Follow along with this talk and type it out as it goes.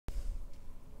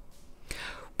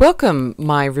Welcome,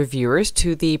 my reviewers,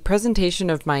 to the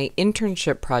presentation of my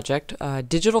internship project,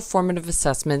 Digital Formative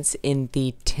Assessments in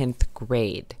the 10th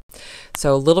grade.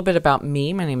 So a little bit about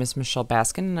me. My name is Michelle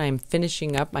Baskin, and I'm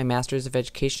finishing up my Master's of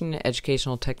Education in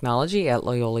Educational Technology at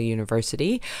Loyola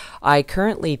University. I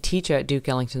currently teach at Duke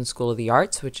Ellington School of the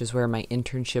Arts, which is where my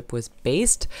internship was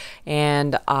based,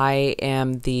 and I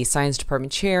am the Science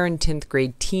Department Chair and 10th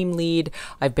grade team lead.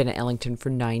 I've been at Ellington for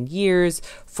 9 years,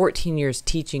 14 years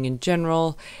teaching in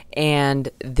general, and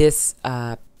this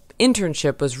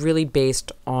internship was really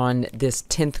based on this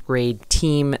 10th grade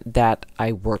team that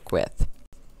I work with.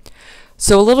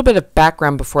 So a little bit of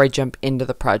background before I jump into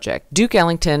the project. Duke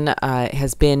Ellington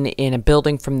has been in a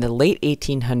building from the late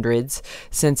 1800s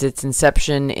since its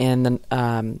inception in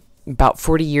the, about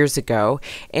 40 years ago.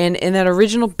 And in that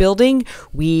original building,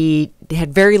 we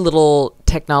had very little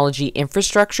technology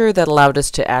infrastructure that allowed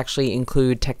us to actually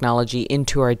include technology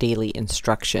into our daily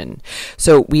instruction.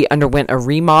 So we underwent a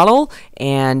remodel,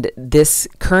 and this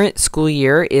current school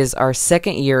year is our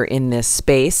second year in this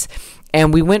space.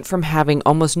 And we went from having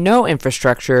almost no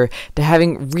infrastructure to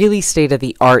having really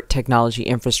state-of-the-art technology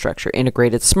infrastructure,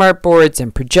 integrated smartboards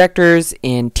and projectors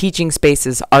in teaching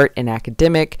spaces, art and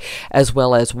academic, as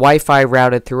well as Wi-Fi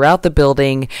routed throughout the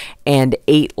building, and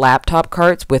 8 laptop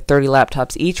carts with 30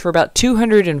 laptops each for about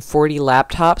 240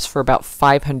 laptops for about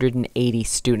 580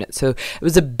 students. So it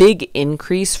was a big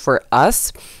increase for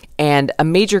us. And a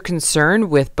major concern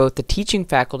with both the teaching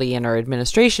faculty and our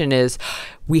administration is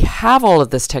we have all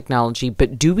of this technology,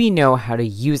 but do we know how to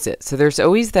use it? So there's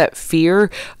always that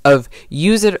fear of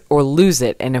use it or lose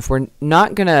it. And if we're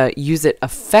not going to use it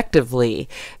effectively,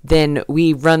 then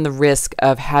we run the risk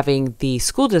of having the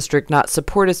school district not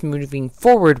support us moving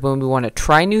forward when we want to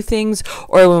try new things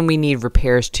or when we need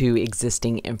repairs to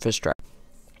existing infrastructure.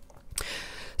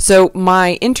 So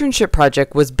my internship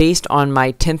project was based on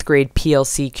my 10th grade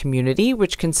PLC community,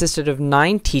 which consisted of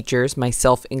 9 teachers,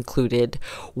 myself included,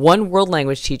 1 world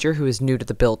language teacher who is new to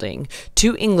the building,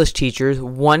 2 English teachers,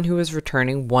 1 who is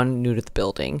returning, 1 new to the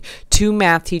building, 2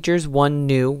 math teachers, 1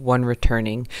 new, 1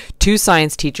 returning, 2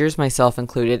 science teachers, myself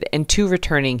included, and 2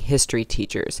 returning history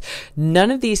teachers. None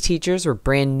of these teachers were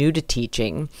brand new to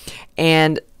teaching,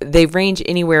 and they range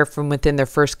anywhere from within their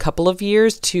first couple of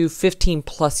years to 15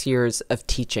 plus years of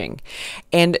teaching.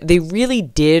 And they really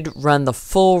did run the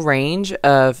full range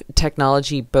of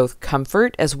technology, both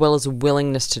comfort as well as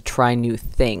willingness to try new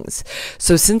things.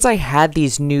 So since I had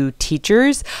these new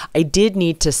teachers, I did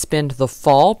need to spend the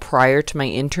fall prior to my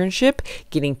internship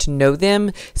getting to know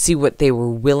them, see what they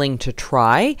were willing to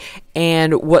try,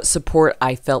 and what support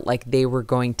I felt like they were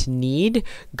going to need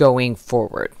going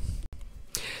forward.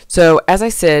 So as I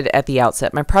said at the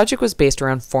outset, my project was based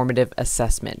around formative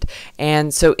assessment.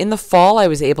 And so in the fall, I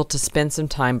was able to spend some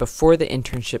time before the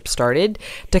internship started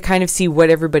to kind of see what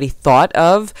everybody thought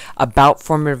of about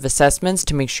formative assessments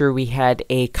to make sure we had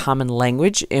a common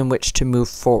language in which to move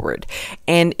forward.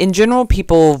 And in general,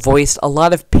 people voiced a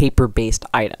lot of paper-based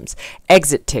items,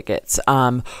 exit tickets,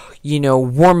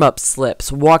 warm-up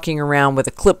slips, walking around with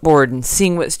a clipboard and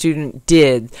seeing what student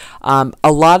did,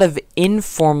 a lot of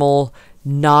informal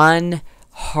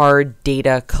non-hard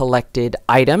data collected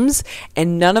items,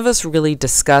 and none of us really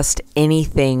discussed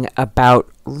anything about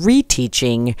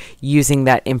reteaching using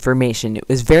that information. It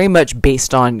was very much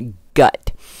based on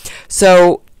gut.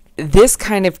 So this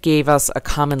kind of gave us a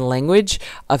common language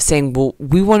of saying, well,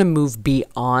 we want to move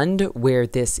beyond where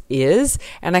this is.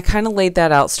 And I kind of laid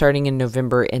that out starting in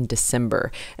November and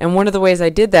December. And one of the ways I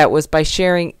did that was by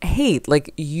sharing, hey,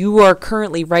 like you are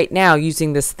currently right now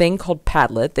using this thing called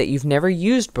Padlet that you've never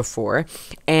used before.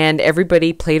 And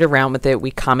everybody played around with it.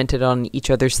 We commented on each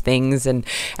other's things and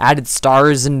added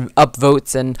stars and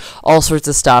upvotes and all sorts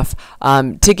of stuff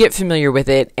to get familiar with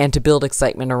it and to build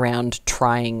excitement around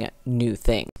trying new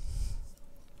things.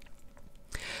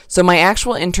 So my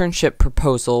actual internship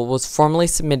proposal was formally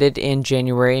submitted in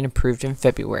January and approved in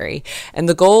February. And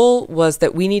the goal was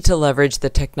that we need to leverage the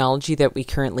technology that we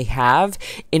currently have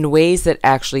in ways that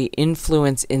actually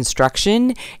influence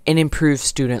instruction and improve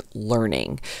student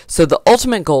learning. So the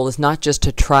ultimate goal is not just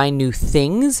to try new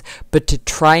things, but to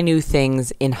try new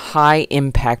things in high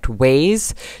impact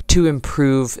ways to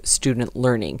improve student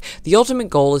learning. The ultimate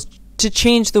goal is to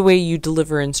change the way you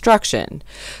deliver instruction.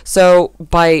 So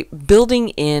by building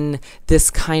in this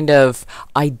kind of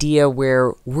idea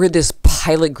where we're this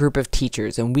pilot group of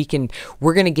teachers and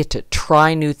we're going to get to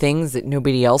try new things that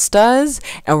nobody else does,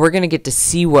 and we're going to get to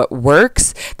see what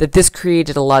works, that this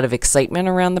created a lot of excitement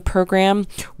around the program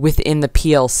within the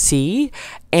PLC,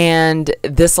 and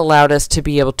this allowed us to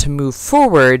be able to move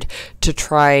forward to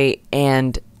try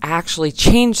and actually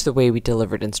change the way we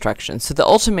delivered instruction. So the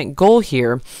ultimate goal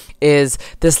here is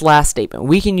this last statement.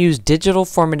 We can use digital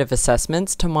formative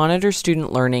assessments to monitor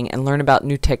student learning and learn about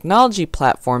new technology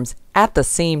platforms at the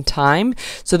same time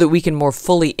so that we can more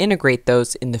fully integrate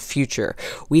those in the future.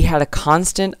 We had a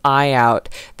constant eye out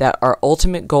that our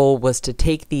ultimate goal was to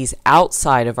take these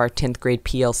outside of our 10th grade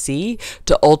PLC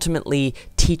to ultimately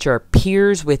teach our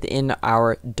peers within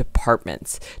our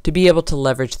departments to be able to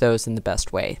leverage those in the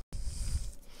best way.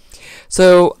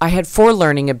 So I had 4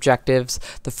 learning objectives.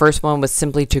 The first one was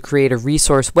simply to create a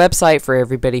resource website for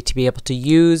everybody to be able to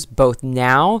use both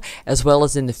now as well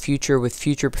as in the future with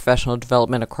future professional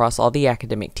development across all the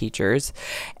academic teachers.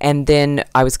 And then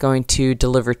I was going to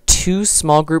deliver 2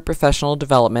 small group professional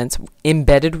developments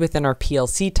embedded within our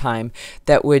PLC time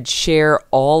that would share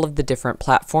all of the different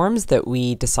platforms that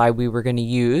we decide we were going to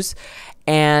use.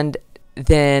 And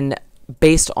then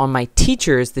based on my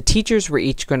teachers, the teachers were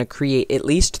each going to create at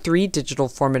least 3 digital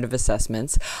formative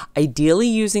assessments, ideally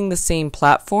using the same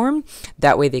platform.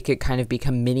 That way they could kind of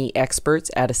become mini experts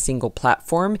at a single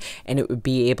platform, and it would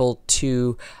be able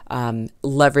to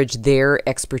leverage their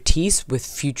expertise with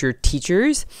future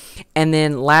teachers. And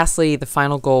then lastly, the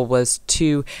final goal was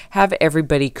to have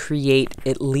everybody create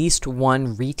at least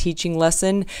 1 reteaching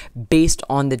lesson based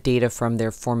on the data from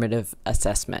their formative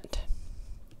assessment.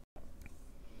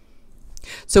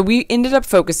 So we ended up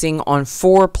focusing on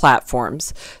 4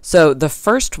 platforms. So the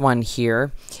first one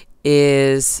here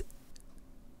is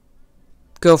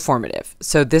Go Formative.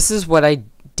 So this is what I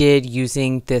did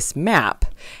using this map.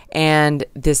 And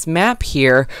this map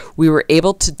here, we were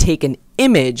able to take an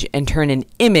image and turn an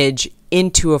image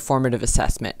into a formative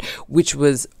assessment, which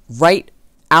was right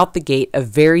out the gate a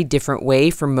very different way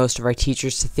for most of our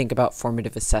teachers to think about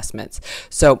formative assessments.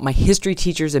 So my history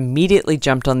teachers immediately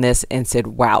jumped on this and said,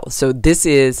 wow, so this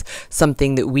is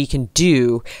something that we can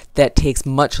do that takes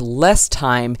much less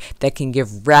time, that can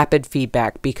give rapid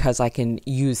feedback because I can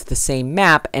use the same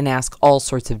map and ask all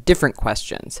sorts of different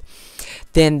questions.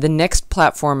 Then the next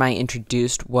platform I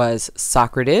introduced was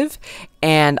Socrative,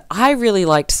 and I really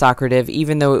liked Socrative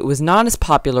even though it was not as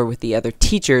popular with the other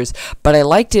teachers, but I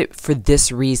liked it for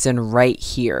this reason right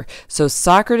here. So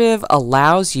Socrative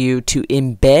allows you to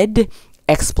embed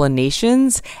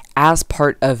explanations as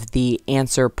part of the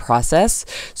answer process.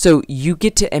 So you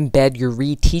get to embed your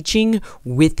reteaching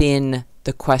within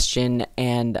the question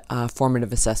and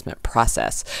formative assessment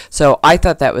process. So I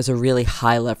thought that was a really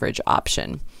high leverage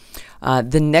option.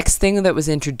 The next thing that was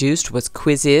introduced was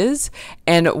quizzes,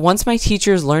 and once my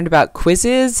teachers learned about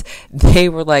quizzes, they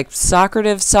were like,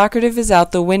 Socrative is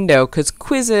out the window, because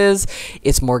quizzes,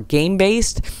 it's more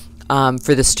game-based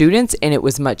for the students, and it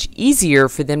was much easier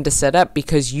for them to set up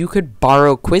because you could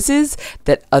borrow quizzes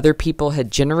that other people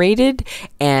had generated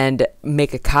and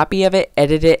make a copy of it,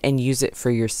 edit it, and use it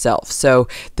for yourself. So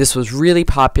this was really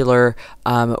popular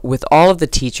with all of the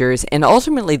teachers and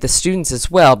ultimately the students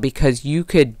as well, because you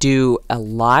could do a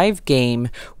live game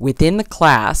within the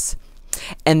class,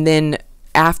 and then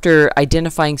after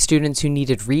identifying students who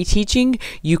needed reteaching,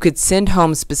 you could send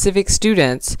home specific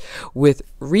students with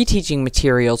reteaching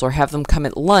materials or have them come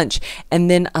at lunch and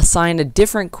then assign a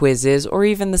different quizzes or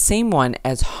even the same one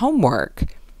as homework,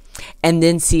 and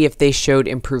then see if they showed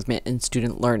improvement in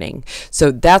student learning.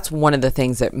 So that's one of the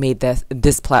things that made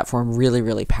this platform really,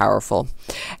 really powerful.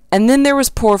 And then there was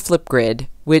Poor Flipgrid,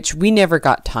 which we never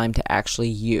got time to actually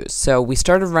use. So we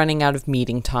started running out of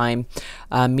meeting time,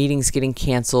 meetings getting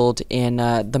canceled in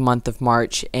the month of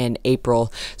March and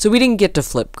April. So we didn't get to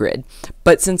Flipgrid.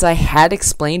 But since I had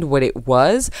explained what it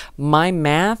was, my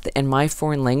math and my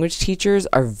foreign language teachers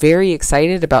are very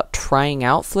excited about trying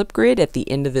out Flipgrid at the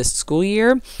end of this school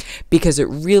year, because it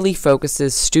really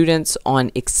focuses students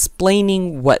on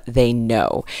explaining what they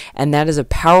know. And that is a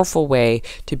powerful way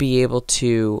to be able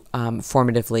to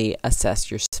formatively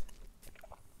assess your.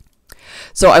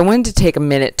 So I wanted to take a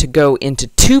minute to go into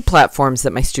 2 platforms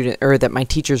that my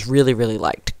teachers really, really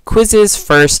liked. Quizzes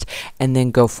first, and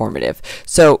then Go Formative.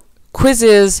 So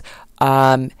quizzes,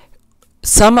 some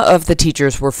of the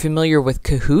teachers were familiar with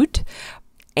Kahoot,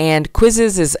 and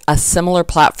Quizzes is a similar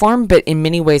platform, but in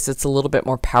many ways it's a little bit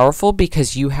more powerful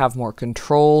because you have more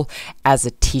control as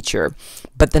a teacher.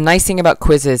 But the nice thing about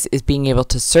Quizzes is being able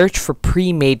to search for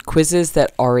pre-made quizzes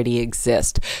that already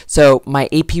exist. So my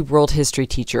AP World History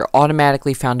teacher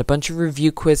automatically found a bunch of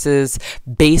review quizzes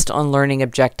based on learning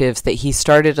objectives that he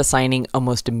started assigning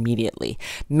almost immediately.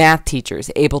 Math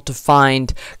teachers able to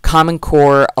find Common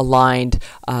Core aligned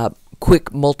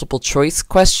quick multiple choice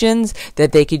questions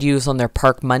that they could use on their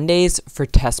Park Mondays for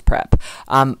test prep.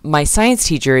 My science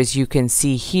teacher, as you can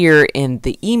see here in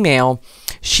the email,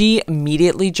 she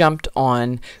immediately jumped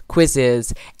on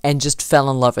quizzes and just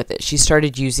fell in love with it. She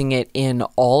started using it in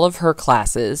all of her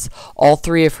classes, all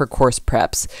 3 of her course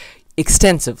preps,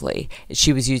 extensively.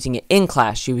 She was using it in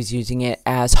class. She was using it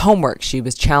as homework. She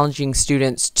was challenging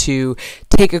students to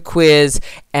take a quiz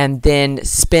and then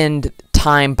spend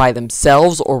time by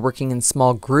themselves or working in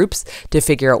small groups to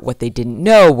figure out what they didn't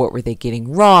know, what were they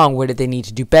getting wrong, what did they need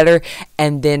to do better,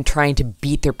 and then trying to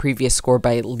beat their previous score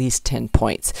by at least 10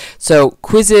 points. So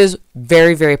quizzes,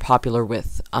 very, very popular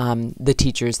with the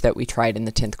teachers that we tried in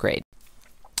the 10th grade.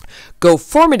 Go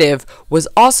Formative was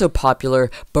also popular,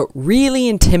 but really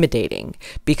intimidating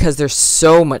because there's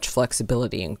so much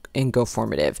flexibility in Go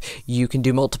Formative. You can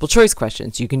do multiple choice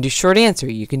questions, you can do short answer,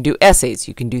 you can do essays,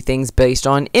 you can do things based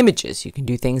on images, you can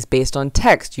do things based on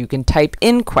text, you can type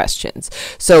in questions.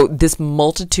 So this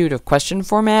multitude of question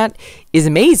format is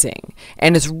amazing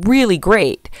and it's really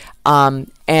great.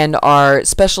 And our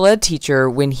special ed teacher,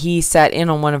 when he sat in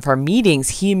on one of our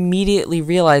meetings, he immediately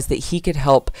realized that he could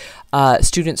help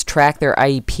students track their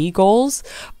IEP goals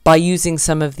by using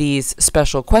some of these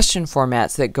special question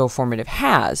formats that Go Formative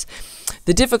has.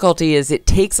 The difficulty is it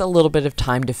takes a little bit of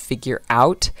time to figure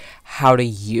out how to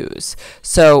use.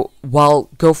 So while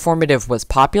Go Formative was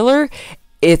popular,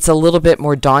 it's a little bit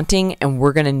more daunting and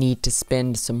we're going to need to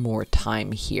spend some more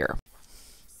time here.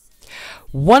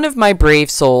 One of my brave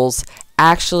souls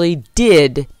actually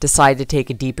did decide to take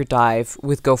a deeper dive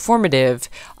with Go Formative,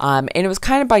 and it was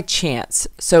kind of by chance.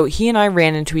 So he and I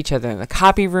ran into each other in the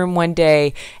copy room one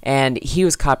day, and he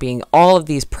was copying all of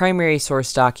these primary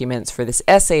source documents for this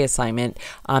essay assignment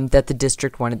that the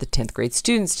district wanted the 10th grade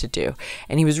students to do.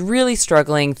 And he was really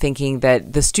struggling, thinking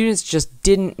that the students just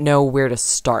didn't know where to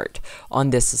start on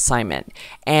this assignment.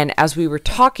 And as we were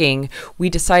talking,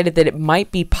 we decided that it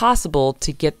might be possible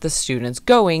to get the students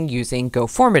going using Go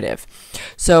Formative.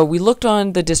 So we looked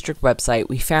on the district website,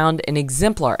 we found an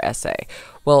exemplar essay.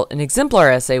 Well, an exemplar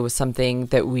essay was something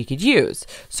that we could use.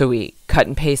 So we cut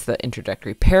and paste the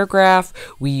introductory paragraph,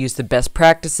 we used the best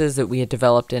practices that we had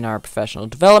developed in our professional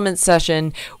development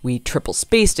session, we triple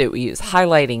spaced it, we used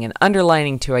highlighting and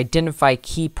underlining to identify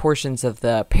key portions of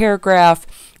the paragraph,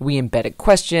 we embedded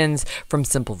questions from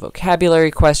simple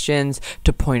vocabulary questions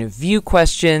to point of view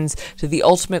questions to the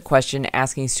ultimate question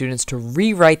asking students to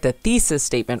rewrite the thesis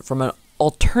statement from an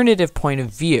alternative point of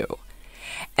view.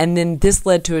 And then this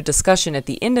led to a discussion at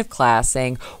the end of class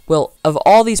saying, well, of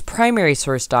all these primary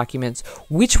source documents,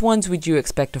 which ones would you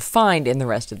expect to find in the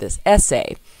rest of this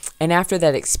essay? And after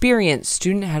that experience,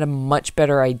 students had a much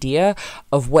better idea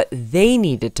of what they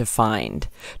needed to find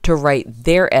to write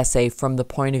their essay from the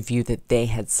point of view that they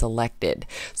had selected.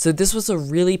 So this was a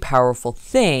really powerful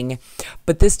thing,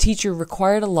 but this teacher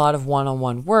required a lot of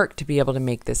one-on-one work to be able to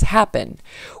make this happen,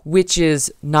 which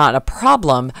is not a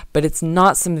problem, but it's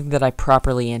not something that I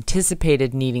properly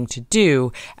anticipated needing to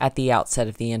do at the outset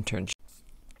of the internship.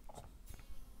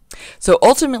 So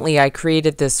ultimately, I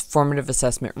created this formative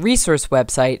assessment resource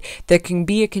website that can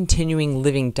be a continuing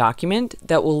living document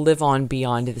that will live on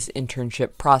beyond this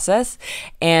internship process.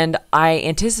 And I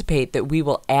anticipate that we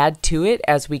will add to it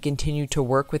as we continue to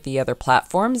work with the other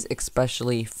platforms,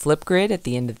 especially Flipgrid at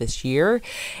the end of this year.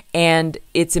 And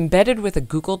it's embedded with a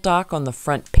Google Doc on the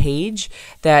front page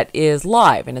that is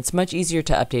live. And it's much easier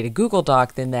to update a Google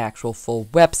Doc than the actual full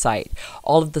website.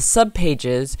 All of the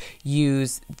subpages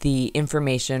use the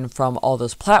information from all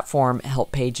those platform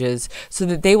help pages so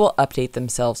that they will update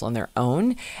themselves on their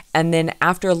own. And then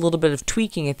after a little bit of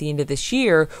tweaking at the end of this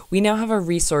year, we now have a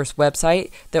resource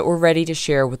website that we're ready to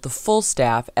share with the full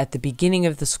staff at the beginning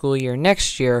of the school year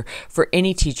next year for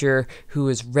any teacher who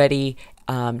is ready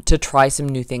to try some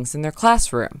new things in their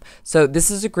classroom. So this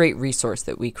is a great resource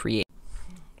that we create.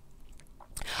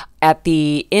 At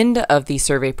the end of the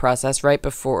survey process, right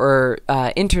before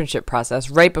internship process,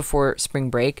 right before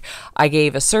spring break, I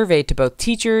gave a survey to both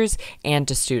teachers and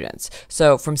to students.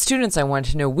 So from students, I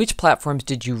wanted to know which platforms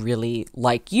did you really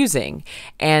like using?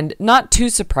 And not too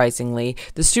surprisingly,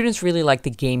 the students really like the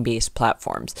game-based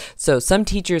platforms. So some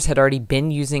teachers had already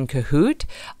been using Kahoot,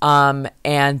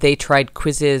 and they tried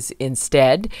quizzes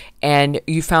instead. And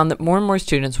you found that more and more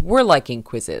students were liking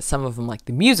quizzes. Some of them liked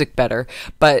the music better,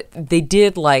 but they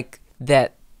did like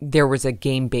that there was a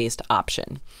game-based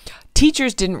option.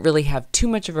 Teachers didn't really have too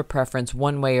much of a preference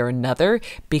one way or another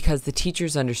because the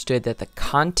teachers understood that the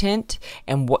content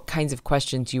and what kinds of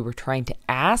questions you were trying to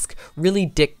ask really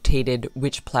dictated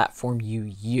which platform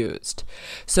you used.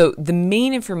 So the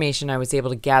main information I was able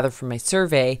to gather from my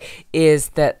survey is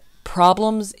that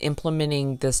problems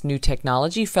implementing this new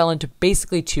technology fell into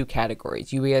basically two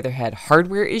categories. You either had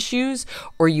hardware issues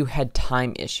or you had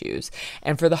time issues.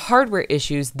 And for the hardware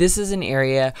issues, this is an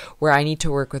area where I need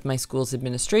to work with my school's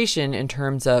administration in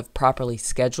terms of properly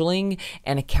scheduling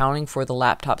and accounting for the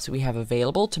laptops we have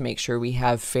available to make sure we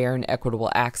have fair and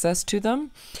equitable access to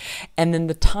them. And then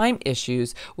the time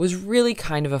issues was really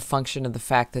kind of a function of the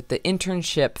fact that the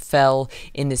internship fell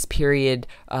in this period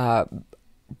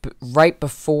right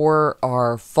before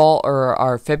our fall or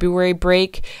our February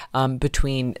break,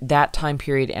 between that time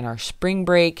period and our spring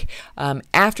break,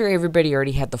 after everybody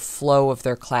already had the flow of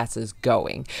their classes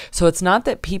going. So it's not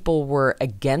that people were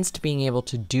against being able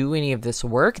to do any of this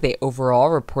work. They overall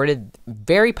reported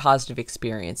very positive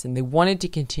experience and they wanted to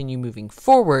continue moving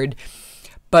forward,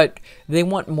 but they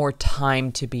want more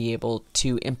time to be able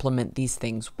to implement these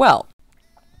things well.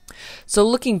 So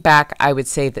looking back, I would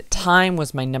say that time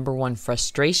was my number one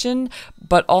frustration,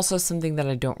 but also something that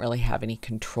I don't really have any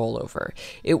control over.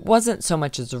 It wasn't so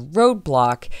much as a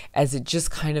roadblock as it just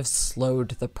kind of slowed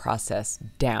the process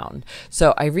down.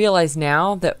 So I realize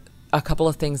now that a couple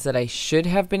of things that I should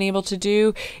have been able to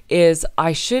do is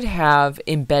I should have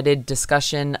embedded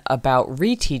discussion about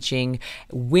reteaching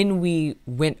when we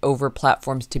went over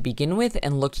platforms to begin with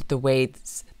and looked at the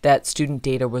ways that student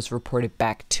data was reported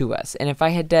back to us. And if I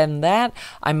had done that,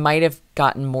 I might have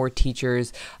gotten more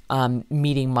teachers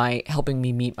helping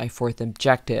me meet my fourth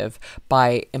objective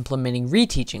by implementing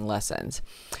reteaching lessons.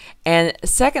 And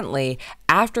secondly,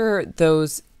 after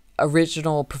those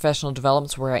original professional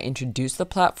developments where I introduced the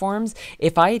platforms,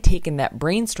 if I had taken that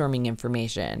brainstorming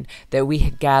information that we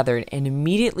had gathered and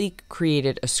immediately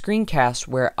created a screencast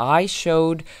where I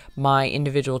showed my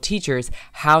individual teachers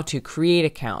how to create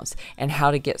accounts and how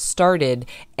to get started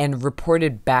and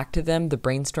reported back to them the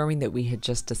brainstorming that we had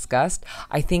just discussed,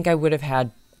 I think I would have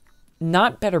had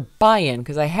not better buy-in,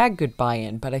 because I had good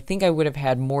buy-in, but I think I would have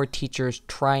had more teachers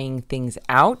trying things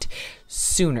out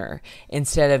sooner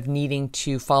instead of needing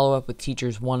to follow up with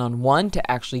teachers one-on-one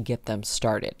to actually get them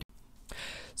started.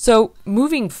 So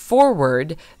moving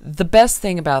forward, the best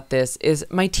thing about this is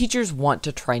my teachers want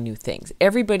to try new things.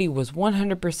 Everybody was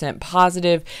 100%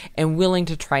 positive and willing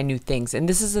to try new things. And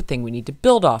this is the thing we need to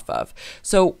build off of.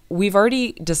 So we've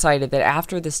already decided that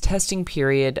after this testing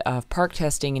period of PARCC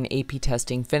testing and AP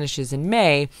testing finishes in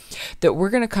May, that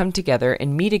we're going to come together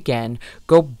and meet again,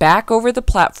 go back over the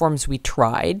platforms we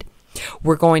tried.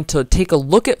 We're going to take a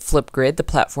look at Flipgrid, the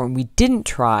platform we didn't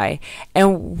try,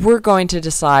 and we're going to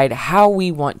decide how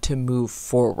we want to move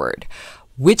forward.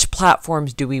 Which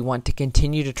platforms do we want to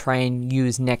continue to try and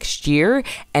use next year,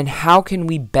 and how can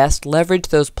we best leverage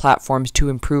those platforms to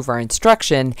improve our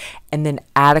instruction and then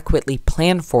adequately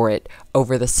plan for it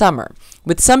over the summer.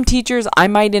 With some teachers, I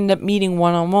might end up meeting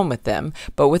one-on-one with them,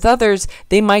 but with others,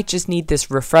 they might just need this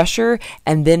refresher,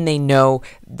 and then they know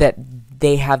that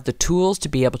they have the tools to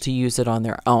be able to use it on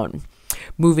their own.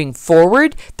 Moving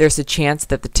forward, there's a chance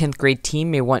that the 10th grade team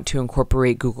may want to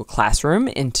incorporate Google Classroom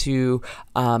into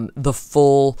the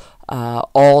full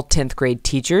all 10th grade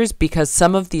teachers, because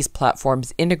some of these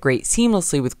platforms integrate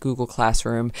seamlessly with Google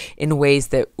Classroom in ways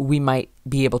that we might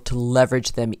be able to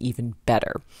leverage them even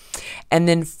better. And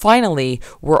then finally,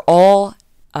 we're all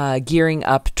gearing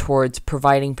up towards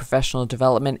providing professional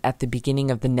development at the beginning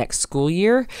of the next school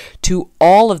year to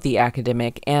all of the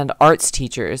academic and arts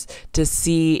teachers to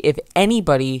see if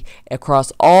anybody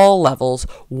across all levels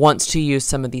wants to use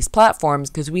some of these platforms,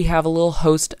 because we have a little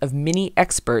host of mini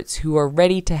experts who are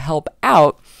ready to help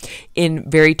out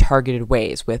in very targeted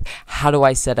ways with how do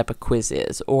I set up a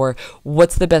quizzes, or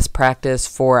what's the best practice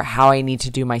for how I need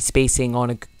to do my spacing on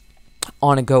a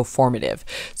Go Formative.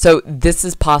 So this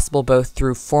is possible both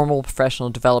through formal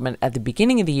professional development at the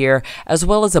beginning of the year, as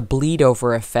well as a bleed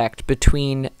over effect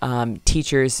between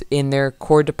teachers in their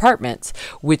core departments,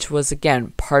 which was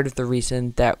again part of the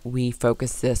reason that we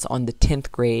focus this on the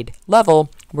 10th grade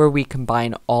level, where we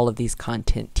combine all of these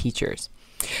content teachers.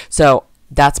 So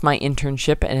that's my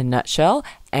internship in a nutshell,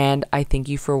 and I thank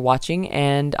you for watching,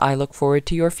 and I look forward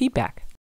to your feedback.